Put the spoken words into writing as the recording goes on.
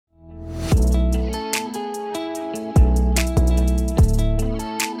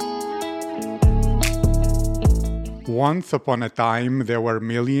Once upon a time, there were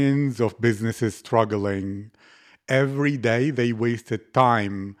millions of businesses struggling. Every day, they wasted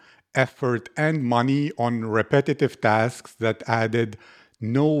time, effort, and money on repetitive tasks that added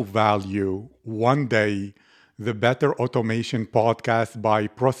no value. One day, the Better Automation podcast by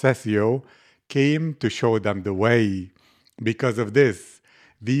Processio came to show them the way. Because of this,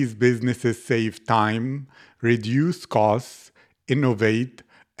 these businesses save time, reduce costs, innovate,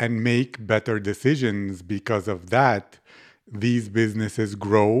 and make better decisions. Because of that, these businesses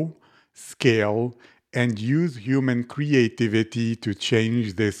grow, scale, and use human creativity to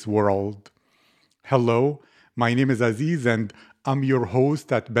change this world. Hello, my name is Aziz, and I'm your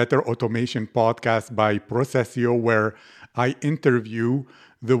host at Better Automation Podcast by Processio, where I interview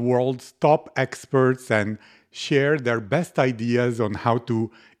the world's top experts and share their best ideas on how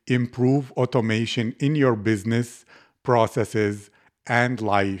to improve automation in your business, processes, and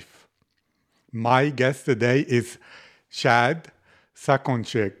life. My guest today is Shad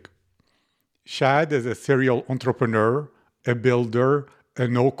Sakonchick. Shad is a serial entrepreneur, a builder, a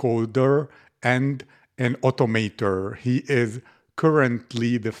no-coder, and an automator. He is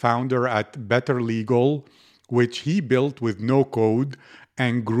currently the founder at BetterLegal, which he built with no code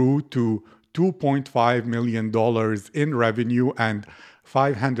and grew to $2.5 million in revenue and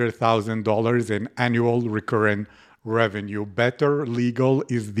 $500,000 in annual recurring revenue.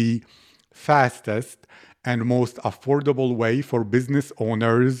 BetterLegal is the fastest and most affordable way for business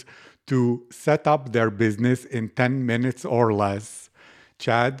owners to set up their business in 10 minutes or less.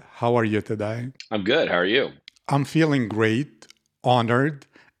 Chad, how are you today? I'm good. How are you? I'm feeling great, honored,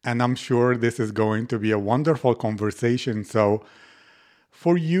 and I'm sure this is going to be a wonderful conversation. So,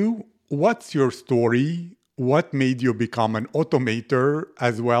 for you, what's your story? What made you become an automator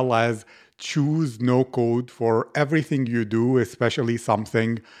as well as choose no code for everything you do, especially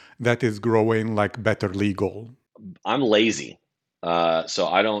something that is growing like Better Legal? I'm lazy. So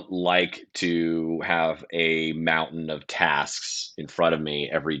I don't like to have a mountain of tasks in front of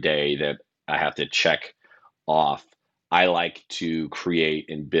me every day that I have to check off. I like to create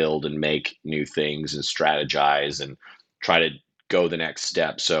and build and make new things and strategize and try to go the next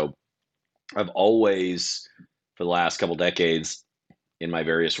step. So I've always, for the last couple decades, in my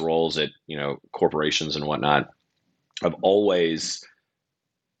various roles at corporations and whatnot, I've always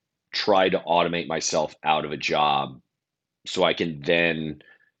tried to automate myself out of a job so I can then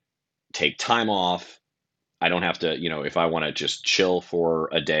take time off. I don't have to, if I want to just chill for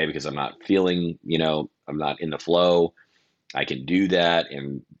a day because I'm not feeling, I'm not in the flow, I can do that.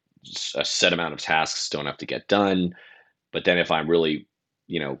 And a set amount of tasks don't have to get done. But then if I'm really,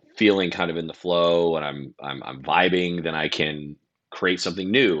 feeling kind of in the flow and I'm vibing, then I can create something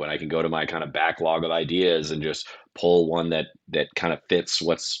new and I can go to my kind of backlog of ideas and just pull one that kind of fits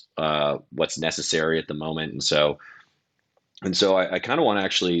what's necessary at the moment. And so I kind of want to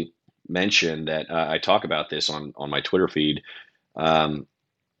actually mention that I talk about this on my Twitter feed. Um,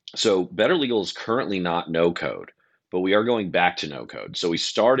 so Better Legal is currently not no code, but we are going back to no code. So we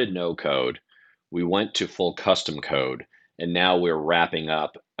started no code, we went to full custom code, and now we're wrapping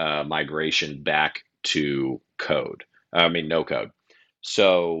up migration back to code. I mean, no code.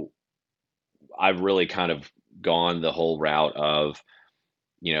 So I've really kind of gone the whole route of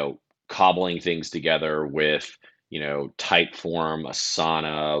cobbling things together with, Typeform,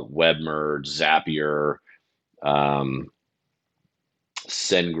 Asana, WebMerge, Zapier, um,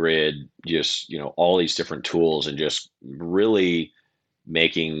 SendGrid, just, all these different tools and just really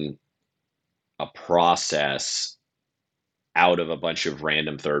making a process out of a bunch of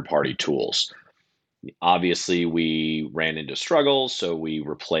random third-party tools. Obviously, we ran into struggles, so we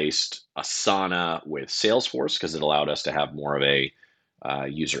replaced Asana with Salesforce because it allowed us to have more of a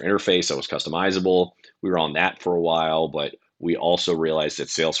user interface that was customizable. We were on that for a while, but we also realized that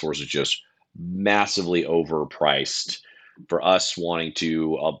Salesforce is just massively overpriced for us wanting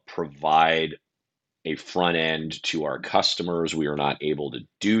to provide a front end to our customers. We are not able to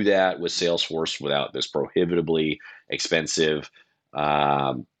do that with Salesforce without this prohibitively expensive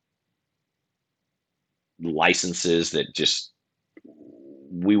um, licenses that just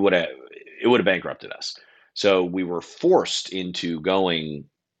we would have it would have bankrupted us. So we were forced into going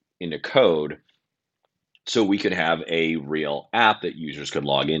into code so we could have a real app that users could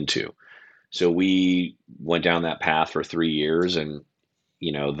log into. So we went down that path for 3 years, and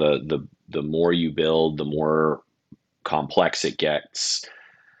the more you build, the more complex it gets.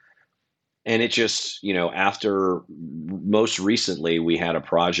 And it just, after most recently, we had a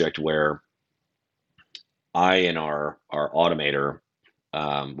project where I and our automator,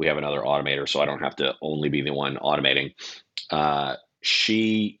 we have another automator, so I don't have to only be the one automating.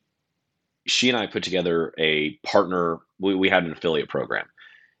 She she and I put together a partner. We had an affiliate program,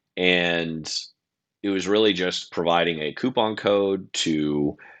 and it was really just providing a coupon code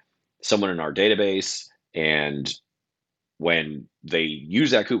to someone in our database. And when they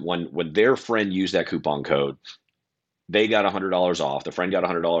use that coupon, when their friend used that coupon code, they got $100 off. The friend got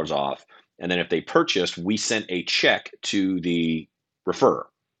 $100 off. And then if they purchased, we sent a check to the referrer.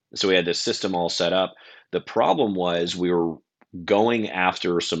 So we had this system all set up. The problem was we were going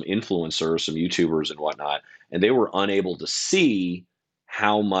after some influencers, some YouTubers and whatnot, and they were unable to see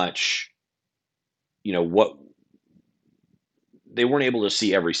how much, what they weren't able to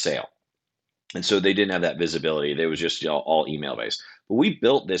see every sale. And so they didn't have that visibility. They was just all email based. But we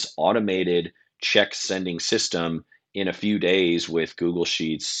built this automated check sending system in a few days with Google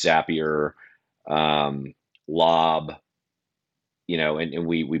Sheets, Zapier, um, Lob, and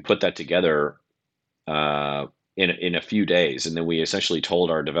we put that together in a few days. And then we essentially told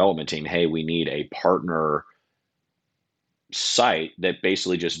our development team, hey, we need a partner site that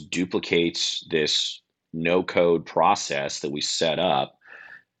basically just duplicates this no code process that we set up.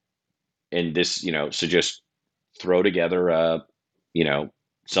 And this, so just throw together you know,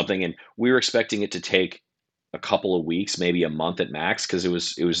 something. And we were expecting it to take a couple of weeks, maybe a month at max, because it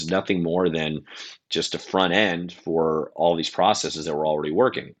was nothing more than just a front end for all these processes that were already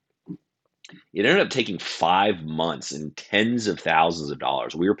working. It ended up taking 5 months and tens of thousands of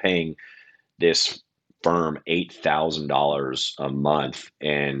dollars. We were paying this firm $8,000 a month,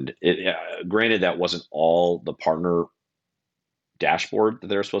 and granted that wasn't all the partner dashboard that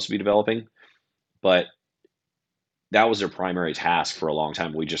they're supposed to be developing, but that was their primary task for a long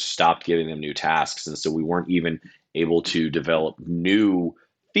time. We just stopped giving them new tasks. And so we weren't even able to develop new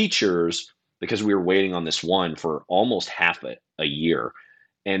features because we were waiting on this one for almost half a year.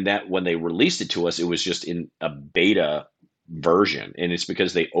 And that when they released it to us, it was just in a beta version. And it's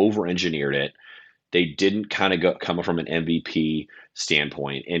because they over engineered it. They didn't kind of come from an MVP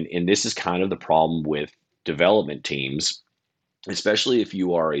standpoint. And this is kind of the problem with development teams, especially if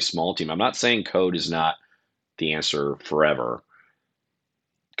you are a small team. I'm not saying code is not the answer forever.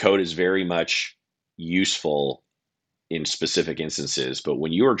 Code is very much useful in specific instances, but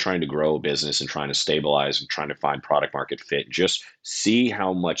when you are trying to grow a business and trying to stabilize and trying to find product market fit, just see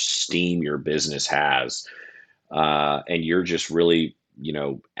how much steam your business has, and you're just really,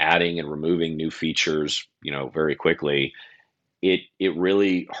 adding and removing new features, very quickly. It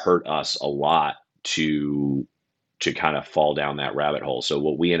really hurt us a lot to kind of fall down that rabbit hole. So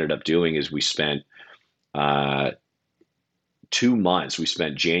what we ended up doing is we spent uh, 2 months. We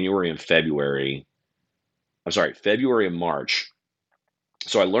spent January and February. I'm sorry, February and March.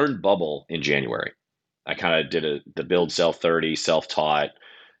 So I learned Bubble in January. I kind of did the build sell 30 self-taught,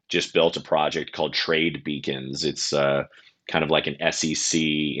 just built a project called Trade Beacons. It's kind of like an SEC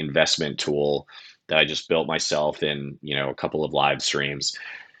investment tool that I just built myself in, a couple of live streams.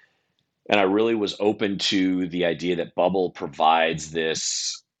 And I really was open to the idea that Bubble provides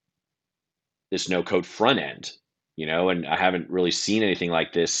this no code front end, and I haven't really seen anything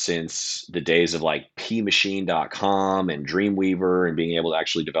like this since the days of like pmachine.com and Dreamweaver and being able to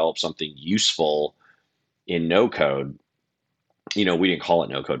actually develop something useful in no code. We didn't call it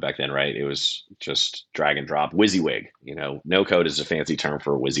no code back then, right? It was just drag and drop WYSIWYG. No code is a fancy term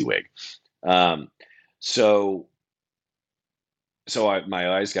for a WYSIWYG. Um, so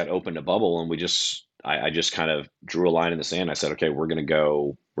my eyes got open to Bubble, and I just kind of drew a line in the sand. I said, okay, we're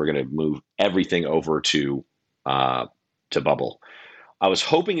gonna move everything over uh, to Bubble. I was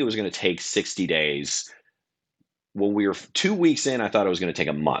hoping it was going to take 60 days. When we were 2 weeks in, I thought it was going to take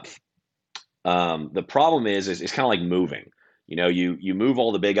a month. The problem is it's kind of like moving. You move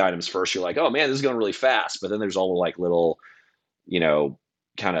all the big items first. You're like, oh man, this is going really fast. But then there's all the like little, you know,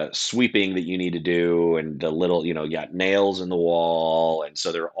 kind of sweeping that you need to do, and the little, you got nails in the wall. And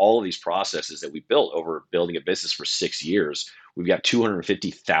so there are all of these processes that we built over building a business for 6 years. We've got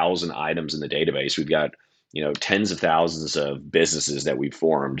 250,000 items in the database. We've got, tens of thousands of businesses that we've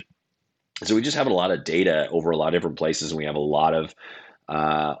formed. So we just have a lot of data over a lot of different places, and we have a lot of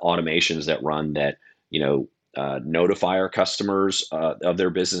automations that run that, notify our customers of their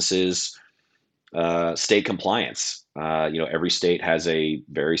businesses. State compliance. Every state has a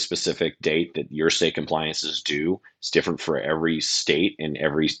very specific date that your state compliance is due. It's different for every state, and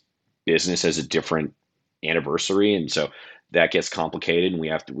every business has a different anniversary, and so that gets complicated. And we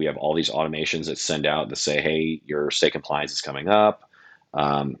have all these automations that send out that say, "Hey, your state compliance is coming up.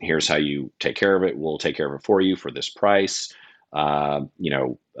 Here's how you take care of it. We'll take care of it for you for this price."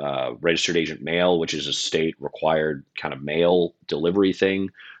 Registered agent mail, which is a state required kind of mail delivery thing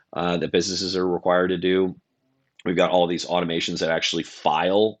that businesses are required to do. We've got all these automations that actually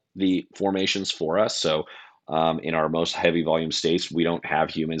file the formations for us. So in our most heavy volume states, we don't have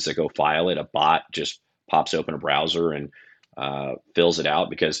humans that go file it. A bot just pops open a browser and fills it out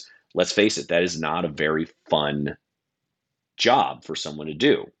because let's face it, that is not a very fun job for someone to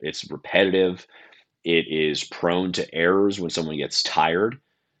do. It's repetitive. It is prone to errors when someone gets tired.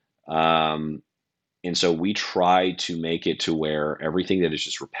 Um, and so we try to make it to where everything that is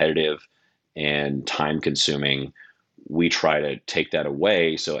just repetitive and time consuming, we try to take that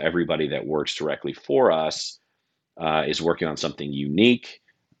away. So everybody that works directly for us is working on something unique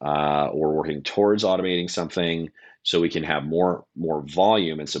or working towards automating something so we can have more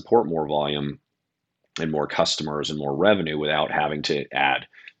volume and support more volume and more customers and more revenue without having to add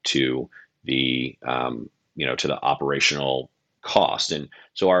to the to the operational cost. And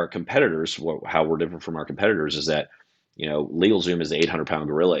so our competitors, how we're different from our competitors is that LegalZoom is the 800-pound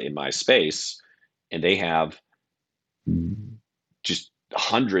gorilla in my space, and they have just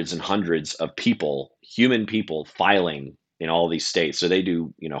hundreds and hundreds of people, human people, filing in all these states. So they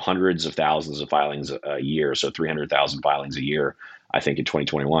do hundreds of thousands of filings a year, so 300,000 filings a year, I think, in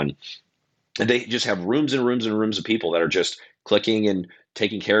 2021. And they just have rooms and rooms and rooms of people that are just clicking and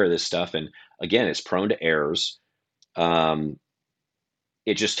taking care of this stuff. And again, it's prone to errors. Um,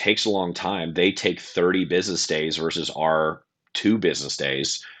 it just takes a long time. They take 30 business days versus our 2 business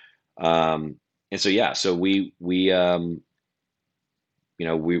days. And so yeah, so we've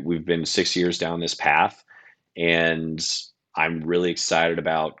been 6 years down this path, and I'm really excited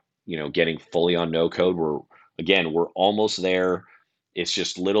about getting fully on no code. We're almost there. It's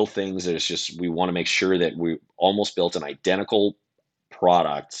just little things that it's just we want to make sure that we almost built an identical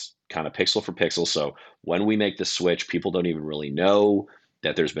product, kind of pixel for pixel. So when we make the switch, people don't even really know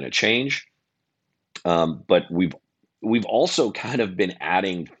that there's been a change. But we've also kind of been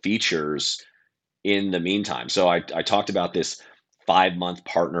adding features in the meantime. So I talked about this 5-month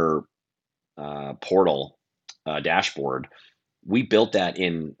partner portal dashboard. We built that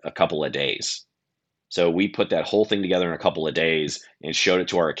in a couple of days. So we put that whole thing together in a couple of days and showed it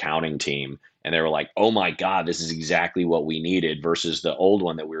to our accounting team. And they were like, oh my God, this is exactly what we needed versus the old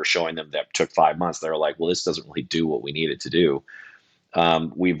one that we were showing them that took 5 months. They were like, well, this doesn't really do what we need it to do.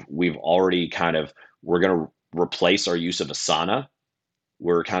 We've already we're going to replace our use of Asana.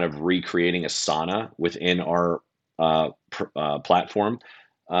 We're kind of recreating Asana within our platform,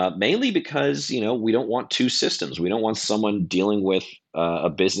 mainly because we don't want 2 systems. We don't want someone dealing with a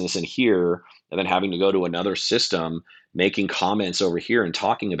business in here and then having to go to another system, making comments over here and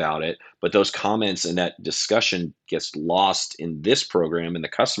talking about it. But those comments and that discussion gets lost in this program, and the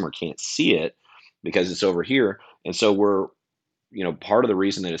customer can't see it because it's over here. And so we're part of the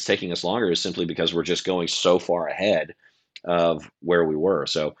reason that it's taking us longer is simply because we're just going so far ahead of where we were.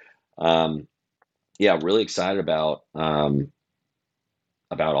 So, yeah, really excited about all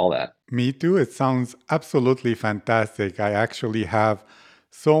that. Me too. It sounds absolutely fantastic. I actually have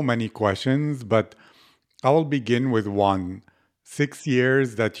so many questions, but I will begin with one. 6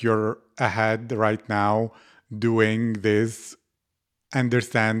 years that you're ahead right now doing this,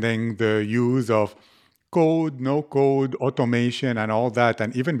 understanding the use of code, no code, automation, and all that.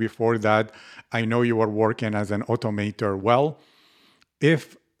 And even before that, I know you were working as an automator. Well,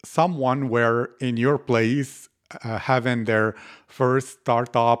 if someone were in your place, having their first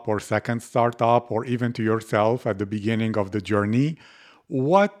startup or second startup, or even to yourself at the beginning of the journey,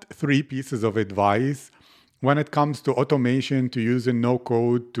 what 3 pieces of advice when it comes to automation, to using no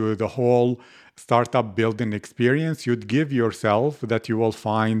code, to the whole startup building experience you'd give yourself that you will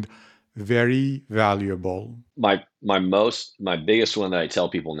find very valuable? My biggest one that I tell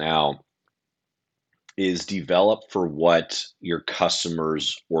people now is develop for what your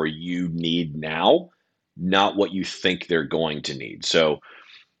customers or you need now, not what you think they're going to need. So,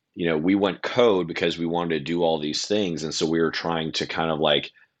 we went code because we wanted to do all these things. And so we were trying to kind of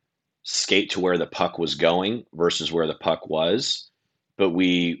like skate to where the puck was going versus where the puck was. But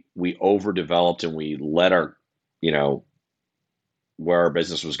we overdeveloped and we let our, you know, where our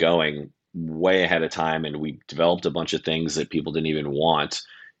business was going way ahead of time, and we developed a bunch of things that people didn't even want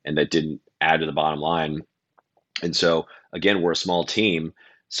and that didn't add to the bottom line. And so again, we're a small team.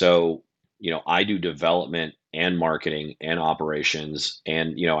 So, I do development and marketing and operations,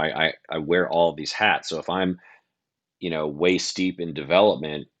 and I wear all of these hats. So if I'm, waist deep in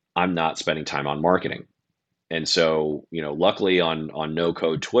development, I'm not spending time on marketing. And so, luckily on no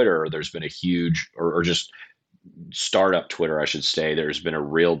code Twitter, there's been a huge, or just startup Twitter, I should say, there's been a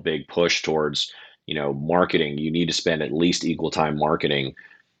real big push towards, marketing. You need to spend at least equal time marketing.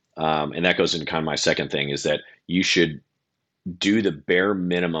 And that goes into kind of my second thing is that you should do the bare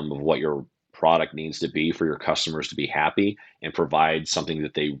minimum of what your product needs to be for your customers to be happy and provide something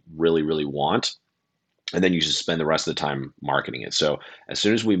that they really, really want. And then you just spend the rest of the time marketing it. So as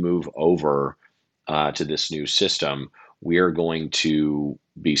soon as we move over to this new system, we are going to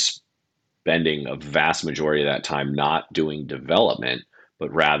be spending a vast majority of that time not doing development,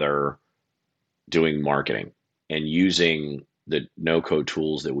 but rather doing marketing and using the no code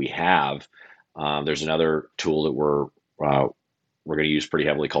tools that we have. There's another tool that we're going to use pretty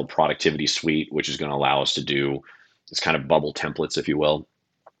heavily called Productivity Suite, which is going to allow us to do this kind of bubble templates, if you will.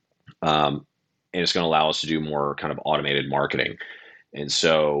 And it's going to allow us to do more kind of automated marketing. And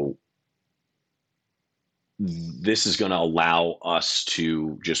so this is going to allow us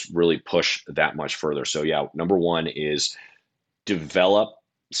to just really push that much further. So yeah, number one is develop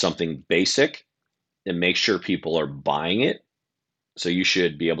something basic and make sure people are buying it. So you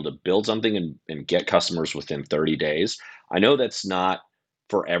should be able to build something and get customers within 30 days. I know that's not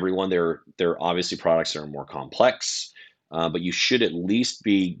for everyone. There are obviously products that are more complex, but you should at least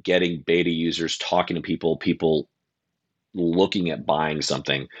be getting beta users, talking to people looking at buying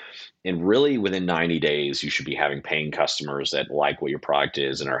something. And really within 90 days, you should be having paying customers that like what your product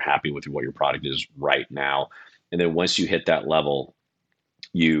is and are happy with what your product is right now. And then once you hit that level,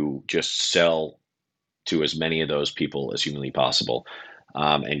 you just sell to as many of those people as humanly possible,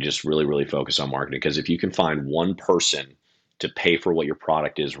 and just really, really focus on marketing. Because if you can find one person to pay for what your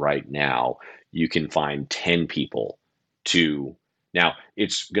product is right now, you can find 10 people to. Now,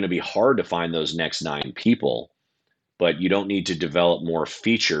 it's going to be hard to find those next nine people, but you don't need to develop more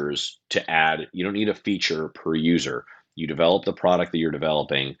features to add. You don't need a feature per user. You develop the product that you're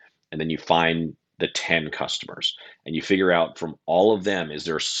developing, and then you find the 10 customers and you figure out from all of them, is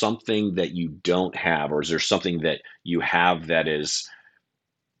there something that you don't have, or is there something that you have that is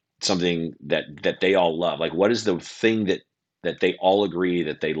something that they all love? Like, what is the thing that they all agree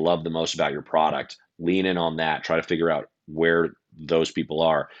that they love the most about your product? Lean in on that. Try to figure out where those people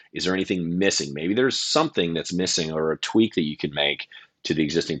are. Is there anything missing? Maybe there's something that's missing or a tweak that you can make to the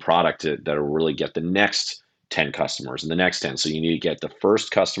existing product that'll really get the next 10 customers and the next 10. So you need to get the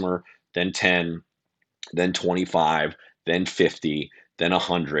first customer, then 10, then 25, then 50, then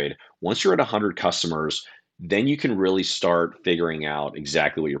 100. Once you're at 100 customers, then you can really start figuring out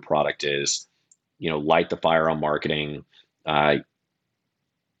exactly what your product is. Light the fire on marketing. Uh,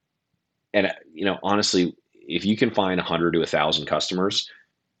 and honestly, if you can find 100 to 1,000 customers,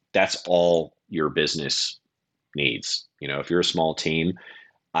 that's all your business needs. If you're a small team,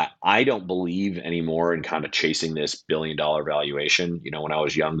 I don't believe anymore in kind of chasing this $1 billion valuation. When I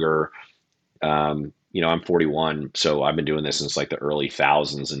was younger, I'm 41, so I've been doing this since like the early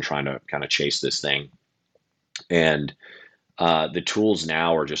thousands and trying to kind of chase this thing. And the tools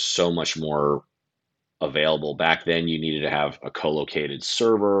now are just so much more available. Back then, you needed to have a co-located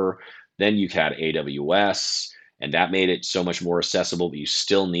server. Then you had AWS, and that made it so much more accessible, but you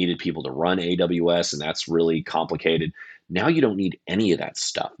still needed people to run AWS, and that's really complicated. Now you don't need any of that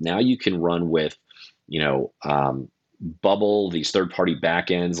stuff. Now you can run with, Bubble, these third-party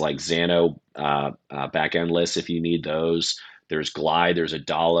backends like Xano backend lists if you need those. There's Glide, there's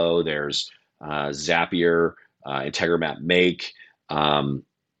Adalo, there's Zapier, Integromat Make, a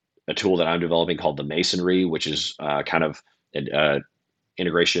tool that I'm developing called the Masonry, which is kind of an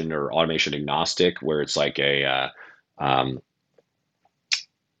integration or automation agnostic, where it's like it's a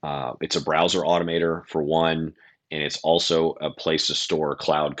browser automator for one, and it's also a place to store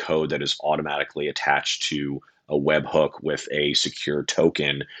cloud code that is automatically attached to a webhook with a secure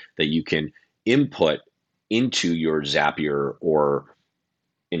token that you can input into your Zapier or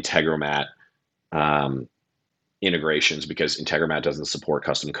Integromat integrations, because Integromat doesn't support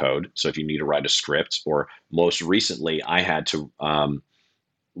custom code. So if you need to write a script, or most recently, I had to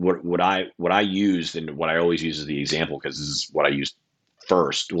what I used, and what I always use as the example, because this is what I used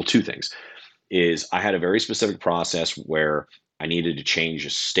first. Well, two things is I had a very specific process where I needed to change a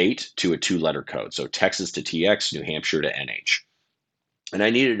state to a two-letter code. So Texas to TX, New Hampshire to NH. And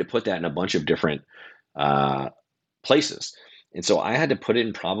I needed to put that in a bunch of different places. And so I had to put it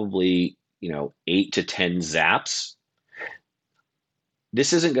in probably, 8 to 10 zaps.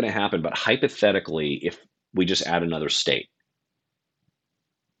 This isn't going to happen, but hypothetically, if we just add another state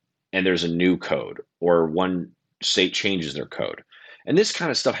and there's a new code, or one state changes their code. And this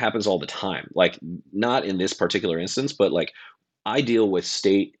kind of stuff happens all the time. Like, not in this particular instance, but like, I deal with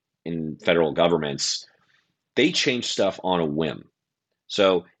state and federal governments. They change stuff on a whim.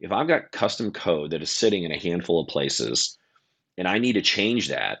 So if I've got custom code that is sitting in a handful of places and I need to change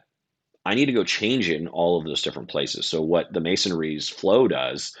that, I need to go change it in all of those different places. So what the Masonry's flow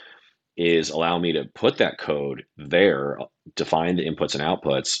does is allow me to put that code there, define the inputs and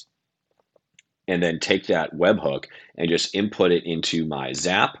outputs, and then take that webhook and just input it into my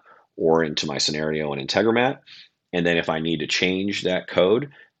Zap or into my scenario in Integromat. And then if I need to change that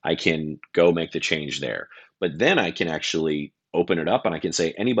code, I can go make the change there. But then I can actually open it up and I can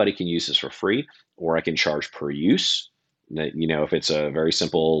say anybody can use this for free, or I can charge per use. That, if it's a very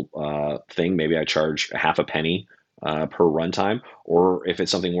simple thing, maybe I charge a half a penny per runtime. Or if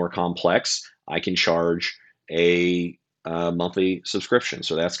it's something more complex, I can charge a monthly subscription.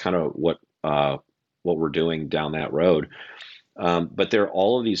 So that's kind of what we're doing down that road. But there are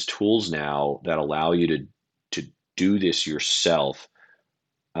all of these tools now that allow you to do this yourself.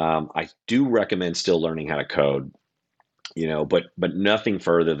 I do recommend still learning how to code, but nothing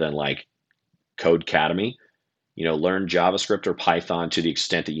further than like Codecademy. Learn JavaScript or Python to the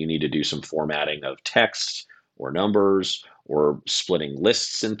extent that you need to do some formatting of text or numbers or splitting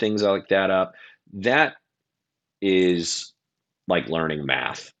lists and things like that up. That is like learning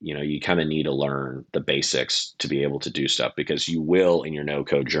math. You kind of need to learn the basics to be able to do stuff, because you will in your no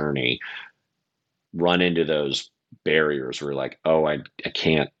code journey run into those barriers where you're like, oh, I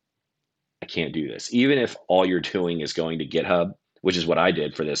can't do this. Even if all you're doing is going to GitHub, which is what I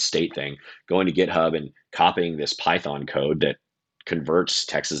did for this state thing, going to GitHub and copying this Python code that converts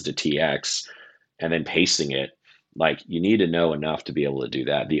Texas to TX and then pasting it. Like, you need to know enough to be able to do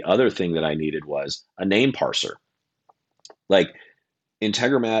that. The other thing that I needed was a name parser. Like,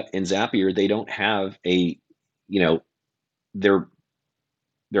 Integromat and Zapier, they don't have you know, they're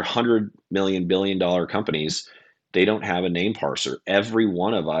 100 million billion dollar companies. They don't have a name parser. Every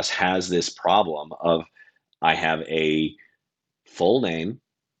one of us has this problem of, I have a full name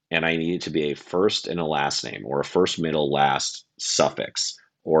and I need it to be a first and a last name, or a first, middle, last suffix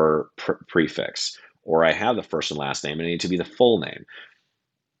or prefix, or I have the first and last name and I need it to be the full name.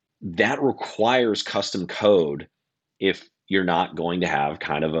 That requires custom code if you're not going to have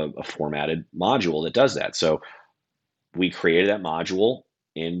kind of a formatted module that does that. So we created that module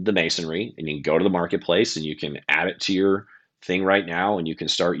in the Masonry, and you can go to the marketplace and you can add it to your thing right now, and you can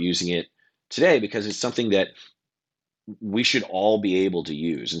start using it today, because it's something that we should all be able to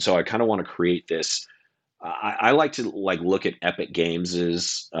use. And so I kind of want to create this. I like to look at Epic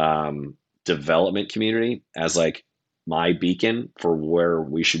Games's development community as like my beacon for where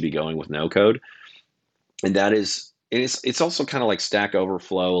we should be going with no code. And that is, it's also kind of like Stack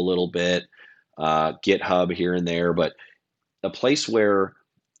Overflow a little bit, GitHub here and there, but a place where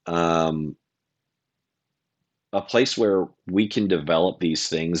um, we can develop these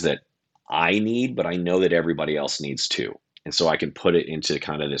things that I need, but I know that everybody else needs too. And so I can put it into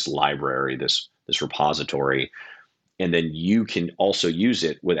kind of this library, this repository, and then you can also use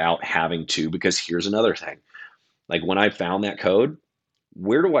it without having to. Because here's another thing: like, when I found that code,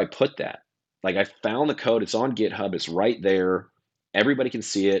 where do I put that? Like, I found the code, it's on GitHub, it's right there, everybody can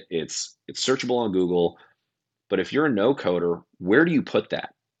see it, it's searchable on Google. But if you're a no coder, where do you put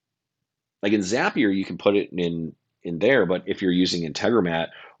that? Like, in Zapier, you can put it in there, but if you're using Integromat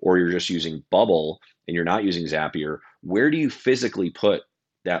or you're just using Bubble and you're not using Zapier, where do you physically put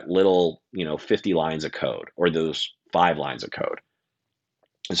that little, 50 lines of code, or those 5 lines of code?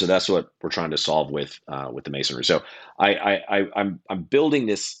 And so that's what we're trying to solve with the Masonry. So I'm building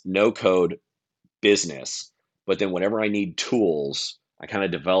this no code business, but then whenever I need tools, I kind of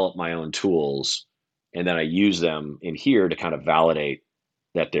develop my own tools, and then I use them in here to kind of validate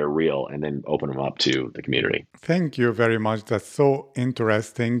that they're real, and then open them up to the community. Thank you very much. That's so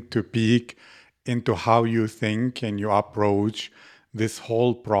interesting to peek into how you think and you approach this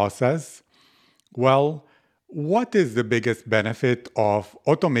whole process. Well, what is the biggest benefit of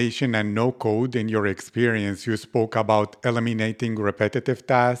automation and no code in your experience? You spoke about eliminating repetitive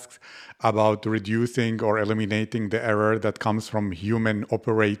tasks, about reducing or eliminating the error that comes from human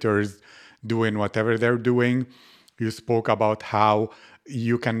operators doing whatever they're doing. You spoke about how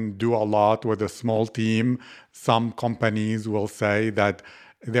you can do a lot with a small team. Some companies will say that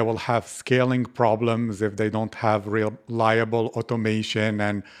they will have scaling problems if they don't have reliable automation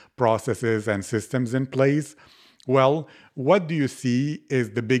and processes and systems in place. Well, what do you see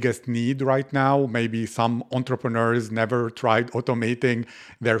is the biggest need right now? Maybe some entrepreneurs never tried automating,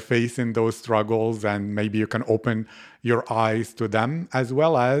 they're facing those struggles, and maybe you can open your eyes to them, as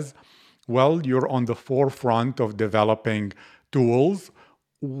well as, well, you're on the forefront of developing tools.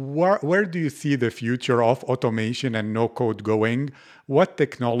 Where do you see the future of automation and no code going? What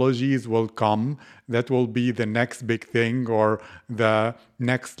technologies will come that will be the next big thing or the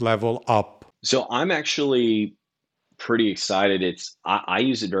next level up? So I'm actually pretty excited. I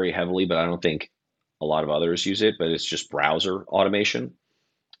use it very heavily, but I don't think a lot of others use it. But it's just browser automation.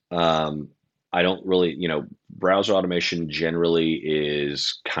 Um, I don't really, browser automation generally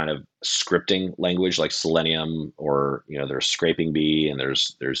is kind of scripting language like Selenium, or there's scraping bee, and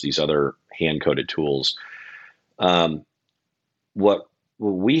there's these other hand coded tools. Um, what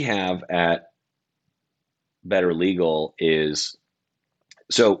what we have at Better Legal is,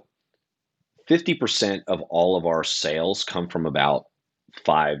 so 50% of all of our sales come from about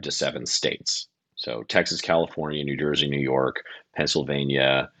 5 to 7 states. So Texas, California, New Jersey, New York,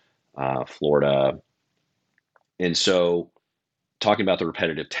 Pennsylvania, Florida. And so, talking about the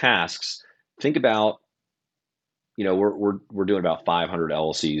repetitive tasks, think about, we're doing about 500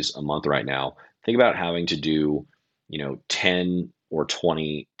 LLCs a month right now. Think about having to do, 10 or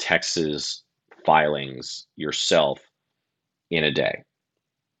 20 Texas filings yourself in a day,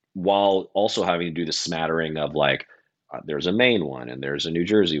 while also having to do the smattering of, like, there's a Maine one, and there's a New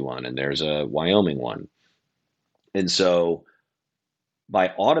Jersey one, and there's a Wyoming one. And so, by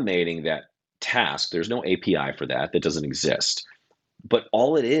automating that task, there's no API for that. That doesn't exist. But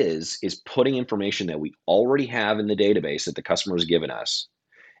all it is putting information that we already have in the database that the customer has given us,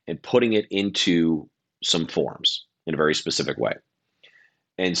 and putting it into some forms in a very specific way.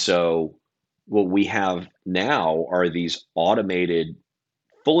 And so, what we have now are these automated,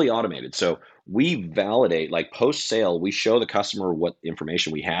 fully automated. So we validate, like, post sale, we show the customer what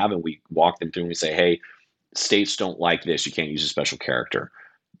information we have, and we walk them through and we say, hey, states don't like this. You can't use a special character.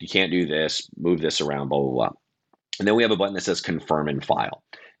 You can't do this, move this around, blah, blah, blah. And then we have a button that says confirm and file.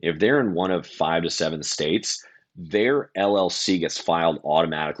 If they're in one of 5 to 7 states, their LLC gets filed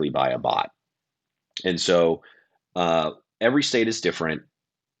automatically by a bot. And so, every state is different.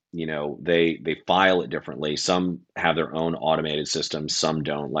 They file it differently. Some have their own automated systems, some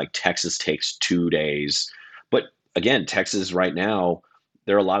don't. Like, Texas takes 2 days. But again, Texas right now,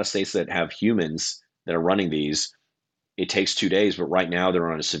 there are a lot of states that have humans that are running these. It takes 2 days, but right now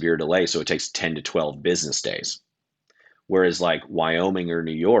they're on a severe delay, so it takes 10 to 12 business days. Whereas, like, Wyoming or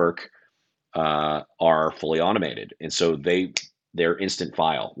New York are fully automated, and so they're instant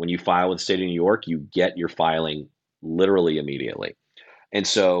file. When you file with the state of New York, you get your filing literally immediately. And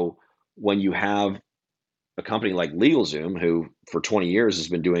so, when you have a company like LegalZoom, who for 20 years has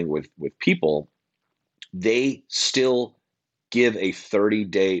been doing with people, they still give a 30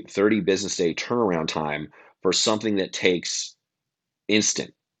 business day turnaround time for something that takes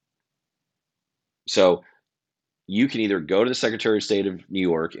instant. So you can either go to the Secretary of State of New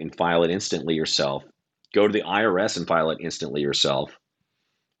York and file it instantly yourself, go to the IRS and file it instantly yourself,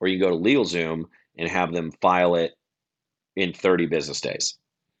 or you can go to LegalZoom and have them file it in 30 business days.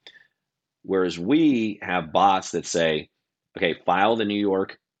 Whereas we have bots that say, okay, file the New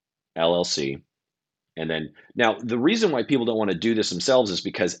York LLC. And then, now, the reason why people don't want to do this themselves is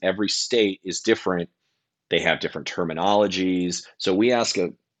because every state is different. They have different terminologies. So we ask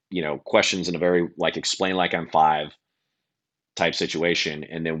questions in a very, like, explain like I'm five type situation,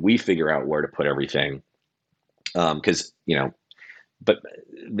 and then we figure out where to put everything. Because, but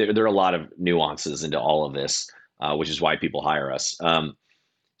there are a lot of nuances into all of this, which is why people hire us.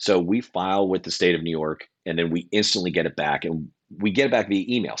 So we file with the state of New York, and then we instantly get it back, and we get it back via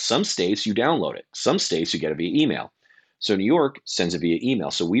email. Some states you download it. Some states you get it via email. So New York sends it via email.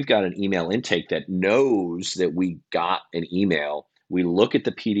 So we've got an email intake that knows that we got an email. We look at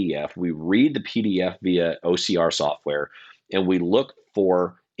the PDF, we read the PDF via OCR software, and we look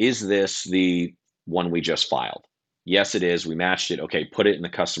for, is this the one we just filed? Yes, it is. We matched it. Okay, put it in the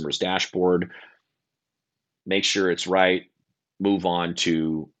customer's dashboard, make sure it's right, move on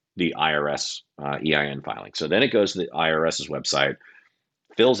to the IRS EIN filing. So then it goes to the IRS's website,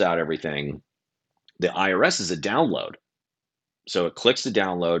 fills out everything. The IRS is a download. So it clicks to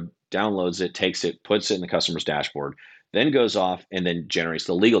download, downloads it, takes it, puts it in the customer's dashboard, then goes off and then generates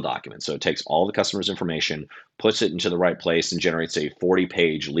the legal document. So it takes all the customer's information, puts it into the right place, and generates a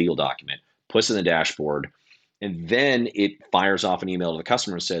 40-page legal document, puts it in the dashboard, and then it fires off an email to the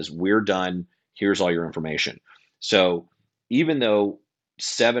customer and says, we're done. Here's all your information. So even though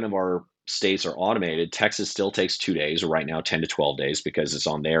 7 of our states are automated, Texas still takes 2 days, or right now 10 to 12 days, because it's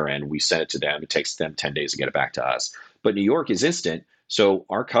on their end. We send it to them. It takes them 10 days to get it back to us. But New York is instant. So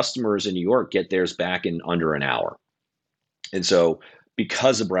our customers in New York get theirs back in under an hour. And so,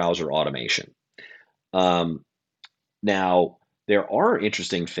 because of browser automation. Um, Now, there are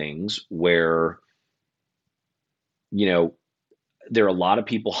interesting things where, there are a lot of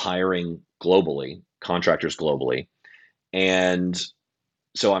people hiring globally, contractors globally. And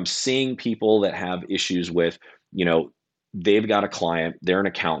so I'm seeing people that have issues with, they've got a client, they're an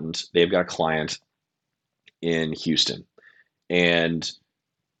accountant, they've got a client in Houston, and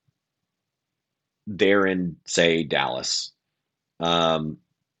they're in, say, Dallas. Um,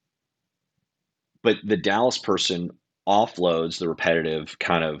 but the Dallas person offloads the repetitive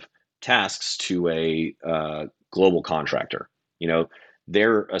kind of tasks to a global contractor. You know,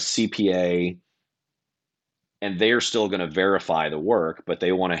 they're a CPA and they're still going to verify the work, but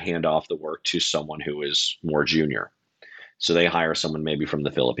they want to hand off the work to someone who is more junior. So they hire someone maybe from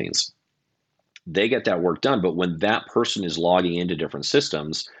the Philippines. They get that work done, but when that person is logging into different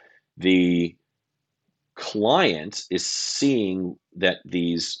systems, the client is seeing that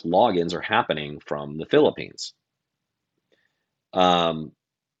these logins are happening from the Philippines. Um,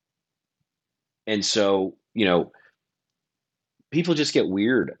 and so, people just get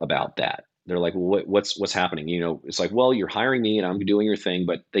weird about that. They're like, well, what's happening? It's like, well, you're hiring me and I'm doing your thing,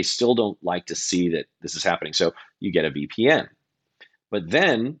 but they still don't like to see that this is happening. So you get a VPN. But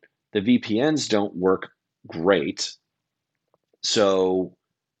then the VPNs don't work great. So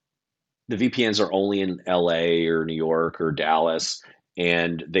the VPNs are only in LA or New York or Dallas,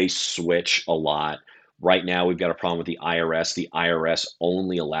 and they switch a lot. Right now, we've got a problem with the IRS. The IRS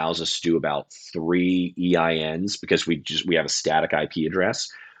only allows us to do about 3 EINs because we have a static IP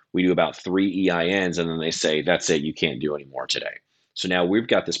address. We do about 3 EINs, and then they say that's it. You can't do any more today. So now we've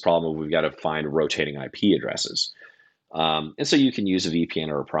got this problem. We've got to find rotating IP addresses. And so you can use a VPN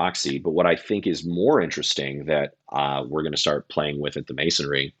or a proxy. But what I think is more interesting that we're going to start playing with at the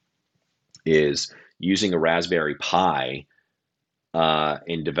Masonry is using a Raspberry Pi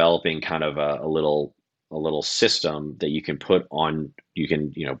in developing kind of a little system that you can put on. You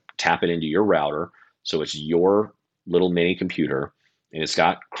can tap it into your router, so it's your little mini computer, and it's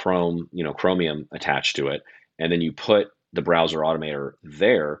got Chromium attached to it, and then you put the browser automator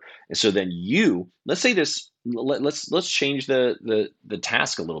there, and so then let's say this. Let's change the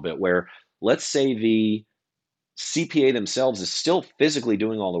task a little bit. Where let's say the CPA themselves is still physically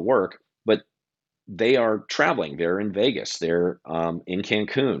doing all the work, but they are traveling. They're in Vegas. They're in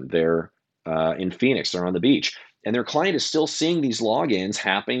Cancun. They're in Phoenix. They're on the beach. And their client is still seeing these logins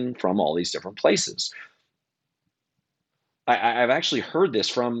happening from all these different places. I've actually heard this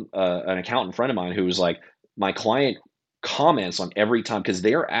from an accountant friend of mine who was like, my client comments on every time because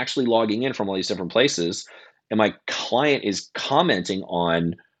they are actually logging in from all these different places. And my client is commenting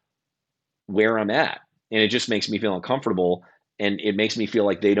on where I'm at. And it just makes me feel uncomfortable. And it makes me feel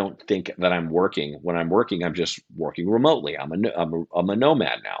like they don't think that I'm working. When I'm working, I'm just working remotely. I'm a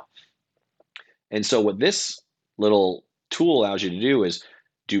nomad now. And so what this little tool allows you to do is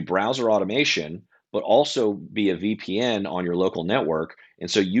do browser automation, but also be a VPN on your local network.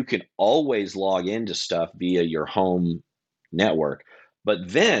 And so you can always log into stuff via your home network. But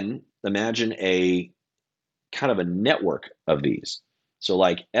then imagine a kind of a network of these. So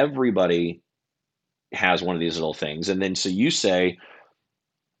like everybody has one of these little things. And then so you say,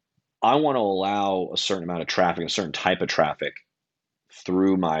 I want to allow a certain amount of traffic, a certain type of traffic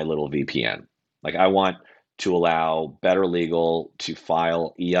through my little VPN. Like I want to allow BetterLegal to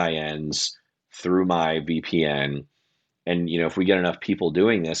file EINs through my VPN. And if we get enough people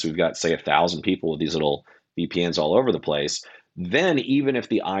doing this, we've got say 1,000 people with these little VPNs all over the place. Then even if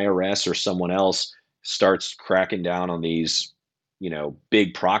the IRS or someone else starts cracking down on these,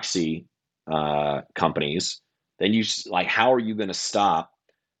 big proxy companies, then like, how are you going to stop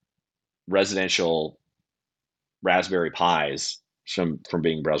residential Raspberry Pis from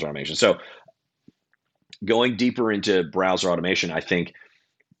being browser automation? So going deeper into browser automation, I think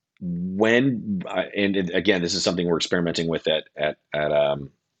and again, this is something we're experimenting with at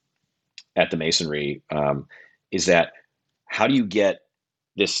the Masonry, is that how do you get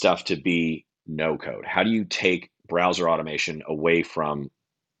this stuff to be no code? How do you take browser automation away from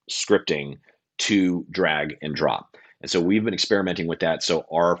scripting to drag and drop? And so we've been experimenting with that. So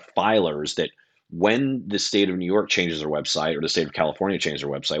our filers that when the state of New York changes their website or the state of California changes their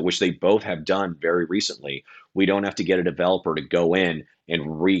website, which they both have done very recently, we don't have to get a developer to go in and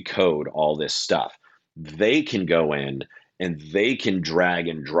recode all this stuff. They can go in and they can drag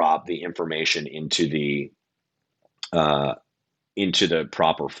and drop the information uh, into the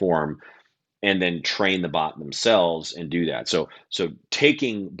proper form and then train the bot themselves and do that. So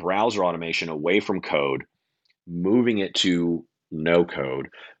taking browser automation away from code, moving it to no code,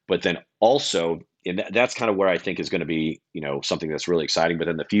 but then also, and that's kind of where I think is going to be, something that's really exciting. But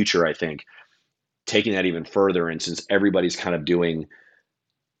in the future, I think taking that even further, and since everybody's kind of doing,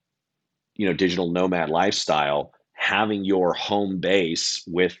 digital nomad lifestyle, having your home base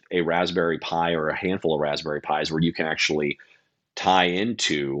with a Raspberry Pi or a handful of Raspberry Pis where you can actually tie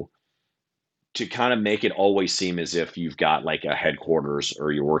into to kind of make it always seem as if you've got like a headquarters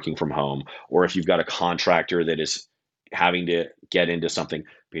or you're working from home, or if you've got a contractor that is having to get into something.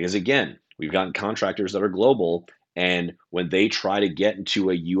 Because again, we've gotten contractors that are global And when they try to get into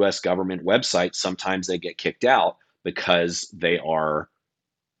a US government website, sometimes they get kicked out because they are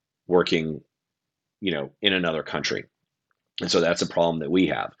working, in another country. And so that's a problem that we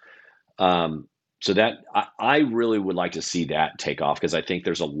have. Um, so that I really would like to see that take off because I think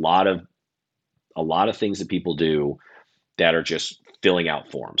there's a lot of things that people do that are just filling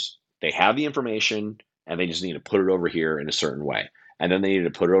out forms. They have the information and they just need to put it over here in a certain way. And then they need to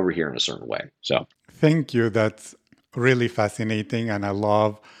put it over here in a certain way. So Thank you. That's really fascinating. And I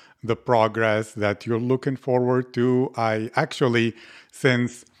love the progress that you're looking forward to. I actually,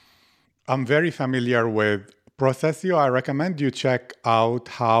 since I'm very familiar with Processio, I recommend you check out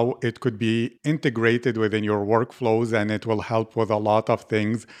how it could be integrated within your workflows and it will help with a lot of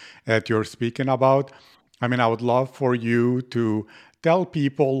things that you're speaking about. I mean, I would love for you to tell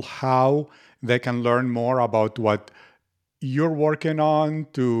people how they can learn more about what you're working on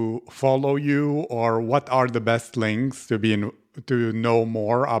to follow you, or what are the best links to know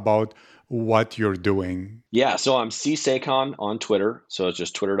more about what you're doing. yeah, so I'm CSACON on Twitter. So it's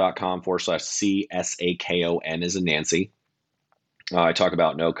just twitter.com/CSAKON as in Nancy. I talk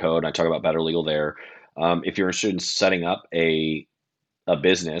about no code. I talk about BetterLegal there. If you're interested in setting up a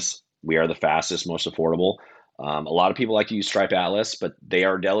business, we are the fastest, most affordable. A lot of people like to use Stripe Atlas, but they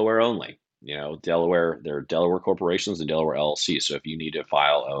are Delaware only. Delaware, they're Delaware corporations and Delaware LLC. So if you need to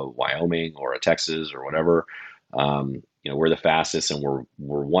file a Wyoming or a Texas or whatever, we're the fastest and we're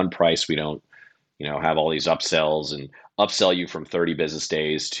one price. We don't, have all these upsells and upsell you from 30 business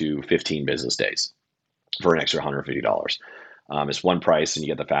days to 15 business days for an extra $150. It's one price and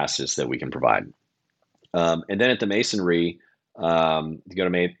you get the fastest that we can provide. And then at the Masonry, you go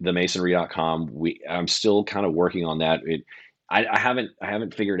to themasonry.com. I'm still kind of working on that. I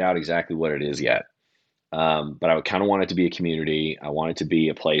haven't figured out exactly what it is yet. But I would kind of want it to be a community. I want it to be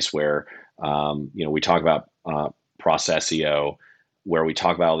a place where, we talk about Processio, where we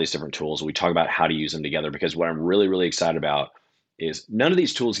talk about all these different tools. We talk about how to use them together. Because what I'm really, really excited about is none of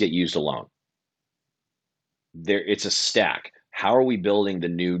these tools get used alone. It's a stack. How are we building the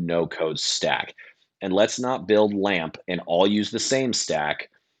new no code stack? And let's not build LAMP and all use the same stack.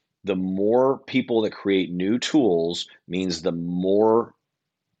 The more people that create new tools means the more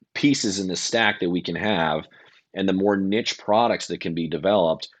pieces in the stack that we can have and the more niche products that can be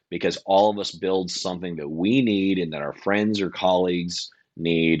developed because all of us build something that we need and that our friends or colleagues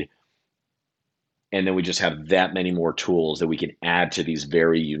need. And then we just have that many more tools that we can add to these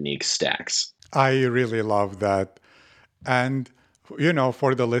very unique stacks. I really love that. And,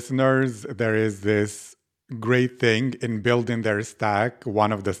 for the listeners, there is this great thing in building their stack.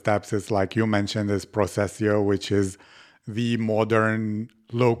 One of the steps is, like you mentioned, is Processio, which is the modern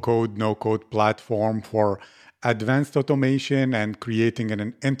low code, no code platform for advanced automation and creating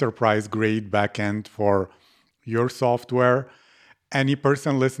an enterprise grade backend for your software. Any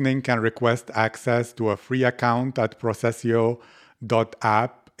person listening can request access to a free account at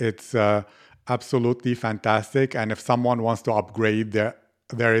processio.app. It's absolutely fantastic. And if someone wants to upgrade,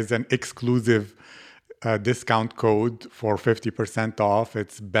 there is an exclusive discount code for 50% off.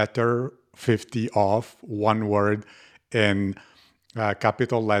 It's better 50 off, one word in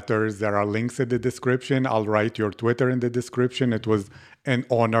capital letters. There are links in the description. I'll write your Twitter in the description. It was an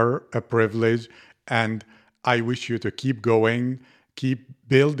honor, a privilege, and I wish you to keep going, keep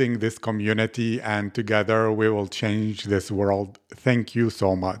building this community, and together we will change this world. Thank you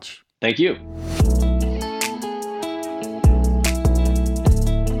so much. Thank you.